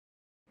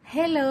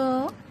Hello,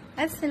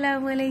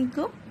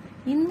 അസ്സലാമലൈക്കും.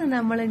 ഇന്ന്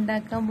നമ്മൾ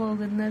ഉണ്ടാക്കാൻ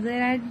പോകുന്നത്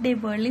ഒരു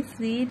അടിപൊളി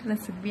സ്വീറ്റ്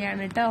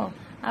റെസിപ്പിയാണ് കേട്ടോ.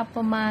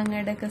 അപ്പം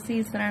മാങ്ങയുടെ ഒക്കെ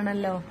സീസൺ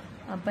ആണല്ലോ.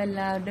 അപ്പൊ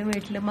എല്ലാവരുടെയും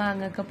വീട്ടിൽ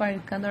മാങ്ങ ഒക്കെ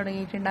പഴുക്കാൻ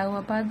തുടങ്ങിയിട്ടുണ്ടാകും.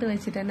 അപ്പൊ അത്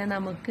വെച്ചിട്ട് തന്നെ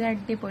നമുക്ക്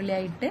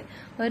അടിപൊളിയായിട്ട്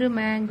ഒരു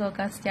മാംഗോ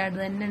കസ്റ്റാർഡ്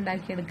തന്നെ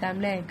ഉണ്ടാക്കിയെടുക്കാം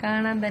അല്ലേ.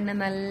 കാണാൻ തന്നെ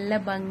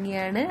നല്ല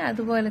ഭംഗിയാണ്,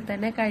 അതുപോലെ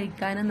തന്നെ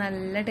കഴിക്കാനും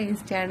നല്ല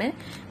ടേസ്റ്റാണ്.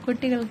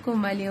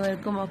 കുട്ടികൾക്കും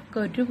വലിയവർക്കും ഒക്കെ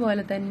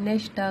ഒരുപോലെ തന്നെ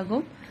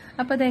ഇഷ്ടാകും.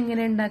 അപ്പൊ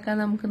അതെങ്ങനെ ഉണ്ടാക്കാൻ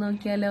നമുക്ക്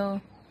നോക്കിയാലോ.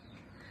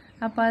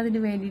 അപ്പോൾ അതിന്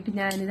വേണ്ടിയിട്ട്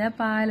ഞാനിതാ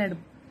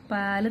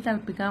പാല്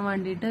തിളപ്പിക്കാൻ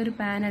വേണ്ടിയിട്ട് ഒരു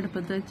പാൻ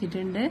അടുപ്പത്ത്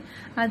വെച്ചിട്ടുണ്ട്.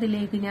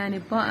 അതിലേക്ക്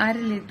ഞാനിപ്പോൾ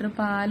 1/2 ലിറ്റർ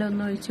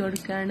പാലൊന്ന് ഒഴിച്ചു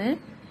കൊടുക്കുകയാണ്.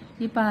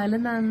 ഈ പാല്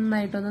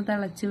നന്നായിട്ടൊന്ന്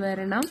തിളച്ച്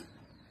വരണം.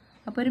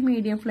 അപ്പോൾ ഒരു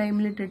മീഡിയം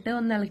ഫ്ലെയിമിലിട്ടിട്ട്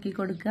ഒന്ന് ഇളക്കി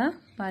കൊടുക്കുക.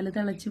 പാല്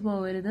തിളച്ച്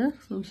പോകരുത്,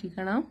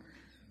 സൂക്ഷിക്കണം.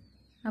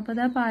 അപ്പോൾ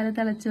ഇതാ പാല്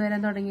തിളച്ച് വരാൻ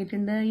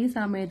തുടങ്ങിയിട്ടുണ്ട്. ഈ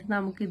സമയത്ത്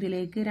നമുക്ക്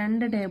ഇതിലേക്ക്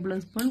 2 ടേബിൾ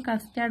സ്പൂൺ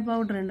കസ്റ്റാർഡ്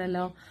പൗഡർ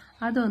ഉണ്ടല്ലോ,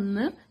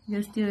 അതൊന്ന്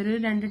ജസ്റ്റ് ഒരു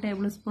 2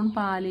 ടേബിൾ സ്പൂൺ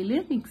പാലിൽ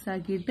മിക്സ്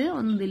ആക്കിയിട്ട്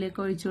ഒന്ന് ഇതിലേക്ക്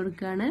ഒഴിച്ചു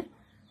കൊടുക്കുകയാണ്.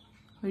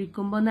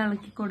 ഒഴിക്കുമ്പോൾ ഒന്ന്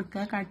ഇളക്കി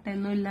കൊടുക്കുക,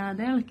 കട്ടയൊന്നും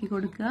ഇല്ലാതെ ഇളക്കി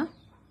കൊടുക്കുക.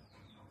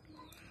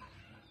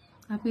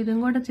 അപ്പോൾ ഇതും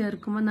കൂടെ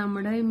ചേർക്കുമ്പോൾ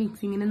നമ്മുടെ ഈ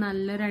മിക്സിങ്ങിന്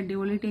നല്ലൊരു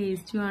അടിപൊളി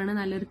ടേസ്റ്റുമാണ്,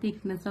 നല്ലൊരു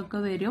തിക്നെസ്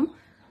ഒക്കെ വരും.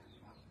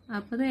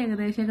 അപ്പോൾ ഇത്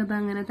ഏകദേശമൊക്കെ ഇത്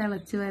അങ്ങനെ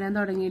തിളച്ച് വരാൻ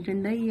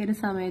തുടങ്ങിയിട്ടുണ്ട്. ഈ ഒരു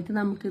സമയത്ത്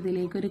നമുക്ക്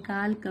ഇതിലേക്ക് ഒരു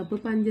 1/4 കപ്പ്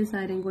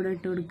പഞ്ചസാരയും കൂടെ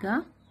ഇട്ട് കൊടുക്കുക.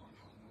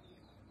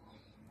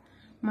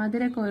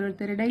 മധുരമൊക്കെ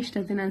ഓരോരുത്തരുടെ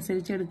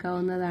ഇഷ്ടത്തിനനുസരിച്ച്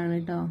എടുക്കാവുന്നതാണ്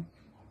കേട്ടോ.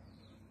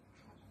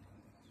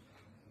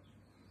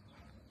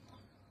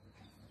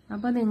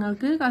 അപ്പോൾ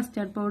നിങ്ങൾക്ക്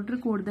കസ്റ്റാർഡ് പൗഡർ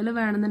കൂടുതൽ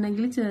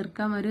വേണമെന്നുണ്ടെങ്കിൽ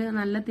ചേർക്കാം, ഒരു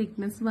നല്ല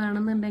തിക്നെസ്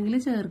വേണമെന്നുണ്ടെങ്കിൽ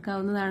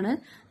ചേർക്കാവുന്നതാണ്.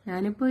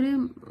 ഞാനിപ്പോൾ ഒരു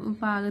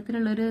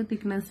പാകത്തിനുള്ളൊരു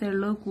തിക്നെസ്സേ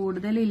ഉള്ളൂ,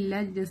 കൂടുതലില്ല.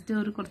 ജസ്റ്റ്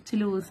ഒരു കുറച്ച്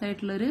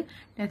ലൂസായിട്ടുള്ളൊരു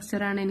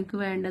ടെക്സ്ചറാണ് എനിക്ക്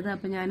വേണ്ടത്.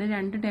 അപ്പോൾ ഞാൻ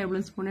 2 ടേബിൾ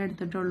സ്പൂൺ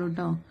എടുത്തിട്ടുള്ളൂ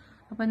കേട്ടോ.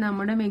 അപ്പോൾ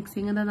നമ്മുടെ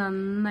മിക്സിങ് ഇത്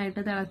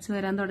നന്നായിട്ട് തിളച്ച്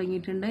വരാൻ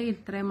തുടങ്ങിയിട്ടുണ്ട്.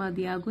 ഇത്രയും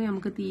മതിയാകും.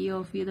 നമുക്ക് തീ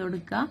ഓഫ് ചെയ്ത്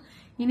കൊടുക്കാം.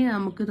 ഇനി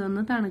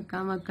നമുക്കിതൊന്ന്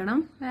തണുക്കാൻ വെക്കണം.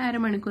 1/2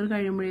 മണിക്കൂർ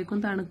കഴിയുമ്പോഴേക്കും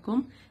തണുക്കും.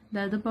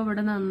 ഇതിപ്പോൾ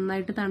ഇവിടെ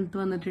നന്നായിട്ട് തണുത്ത്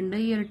വന്നിട്ടുണ്ട്.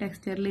 ഈ ഒരു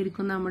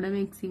ടെക്സ്ചറിലിരിക്കും നമ്മുടെ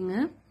മിക്സിങ്.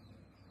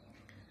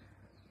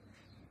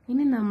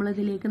 ഇനി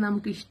നമ്മളിതിലേക്ക്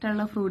നമുക്ക്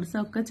ഇഷ്ടമുള്ള ഫ്രൂട്ട്സ്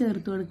ഒക്കെ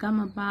ചേർത്ത് കൊടുക്കാം.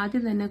 അപ്പോൾ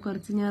ആദ്യം തന്നെ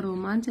കുറച്ച് ഞാൻ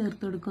റുമാൻ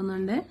ചേർത്ത്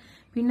കൊടുക്കുന്നുണ്ട്.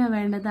 പിന്നെ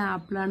വേണ്ടത്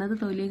ആപ്പിളാണ്. അത്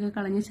തൊലിയൊക്കെ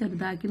കളഞ്ഞ്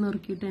ചെറുതാക്കി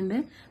നുറുക്കിയിട്ടുണ്ട്.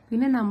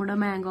 പിന്നെ നമ്മുടെ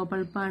മാംഗോ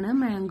പൾപ്പാണ്.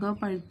 മാംഗോ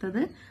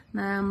പഴുത്തത്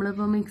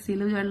നമ്മളിപ്പോൾ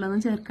മിക്സിയിൽ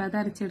വെള്ളമൊന്നും ചേർക്കാതെ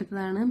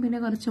അരച്ചെടുത്തതാണ്. പിന്നെ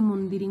കുറച്ച്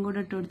മുന്തിരിയും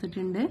കൂടെ ഇട്ട്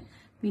കൊടുത്തിട്ടുണ്ട്.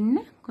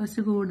 പിന്നെ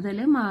കുറച്ച് കൂടുതൽ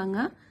മാങ്ങ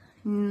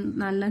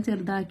നല്ല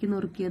ചെറുതാക്കി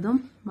നുറുക്കിയതും.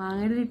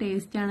 മാങ്ങയുടെ ഒരു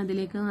ടേസ്റ്റാണ്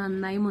ഇതിലേക്ക്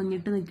നന്നായി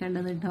മുന്നിട്ട്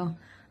നിൽക്കേണ്ടത് കേട്ടോ.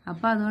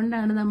 അപ്പോൾ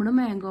അതുകൊണ്ടാണ് നമ്മൾ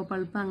മാംഗോ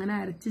പൾപ്പ് അങ്ങനെ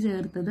അരച്ച്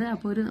ചേർത്തത്.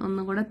 അപ്പോൾ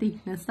ഒന്നും കൂടെ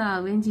തിക്നെസ്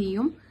ആവുകയും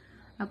ചെയ്യും.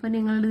 അപ്പോൾ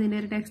നിങ്ങളുടെ ഇതിൻ്റെ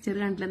ഒരു ടെക്സ്ചർ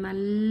കണ്ടില്ലേ,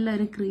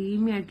 നല്ലൊരു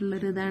ക്രീമി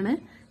ആയിട്ടുള്ളൊരു ഇതാണ്.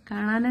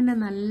 കാണാൻ തന്നെ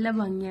നല്ല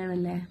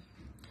ഭംഗിയാണല്ലേ.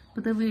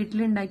 അപ്പോൾ ഇത്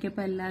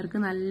വീട്ടിലുണ്ടാക്കിയപ്പോൾ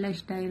എല്ലാവർക്കും നല്ല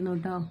ഇഷ്ടമായിരുന്നു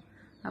കേട്ടോ.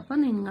 അപ്പോൾ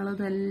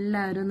നിങ്ങളത്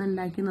എല്ലാവരും ഒന്ന്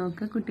ഉണ്ടാക്കി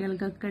നോക്കുക,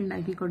 കുട്ടികൾക്കൊക്കെ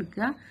ഉണ്ടാക്കി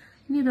കൊടുക്കുക.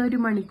 ഇനി ഇതൊരു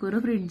മണിക്കൂർ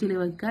ഫ്രിഡ്ജിൽ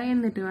വെക്കുക,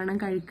 എന്നിട്ട് വേണം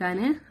കഴിക്കാൻ.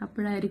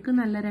 അപ്പോഴായിരിക്കും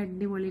നല്ലൊരു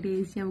അടിപൊളി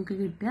ടേസ്റ്റ് നമുക്ക്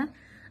കിട്ടുക.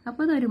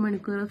 അപ്പോൾ ഇതൊരു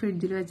മണിക്കൂർ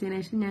ഫ്രിഡ്ജിൽ വെച്ചതിന്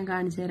ശേഷം ഞാൻ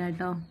കാണിച്ചു തരാം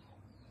കേട്ടോ.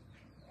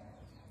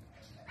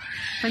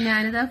 അപ്പം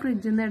ഞാനിതാ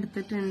ഫ്രിഡ്ജിൽ നിന്ന്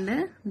എടുത്തിട്ടുണ്ട്.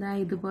 ഇതാ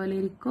ഇതുപോലെ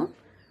ഇരിക്കും.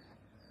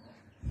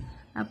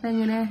 അപ്പം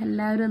എങ്ങനെ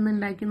എല്ലാവരും ഒന്ന്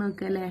ഉണ്ടാക്കി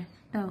നോക്കുക അല്ലേ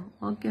കേട്ടോ.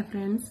 Okay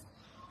friends,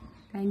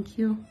 thank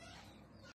you.